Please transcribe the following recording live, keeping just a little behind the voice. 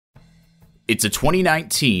It's a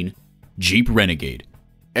 2019 Jeep Renegade.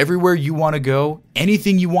 Everywhere you want to go,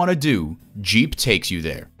 anything you want to do, Jeep takes you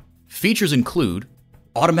there. Features include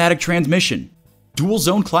automatic transmission, dual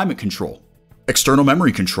zone climate control, external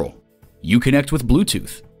memory control, Uconnect with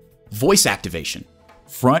Bluetooth, voice activation,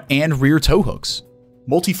 front and rear tow hooks,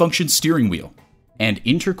 multifunction steering wheel, and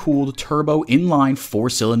intercooled turbo inline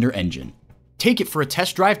 4-cylinder engine. Take it for a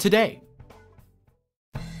test drive today.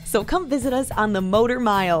 So come visit us on the Motor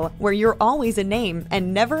Mile, where you're always a name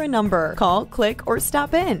and never a number. Call, click, or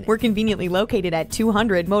stop in. We're conveniently located at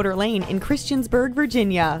 200 Motor Lane in Christiansburg,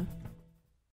 Virginia.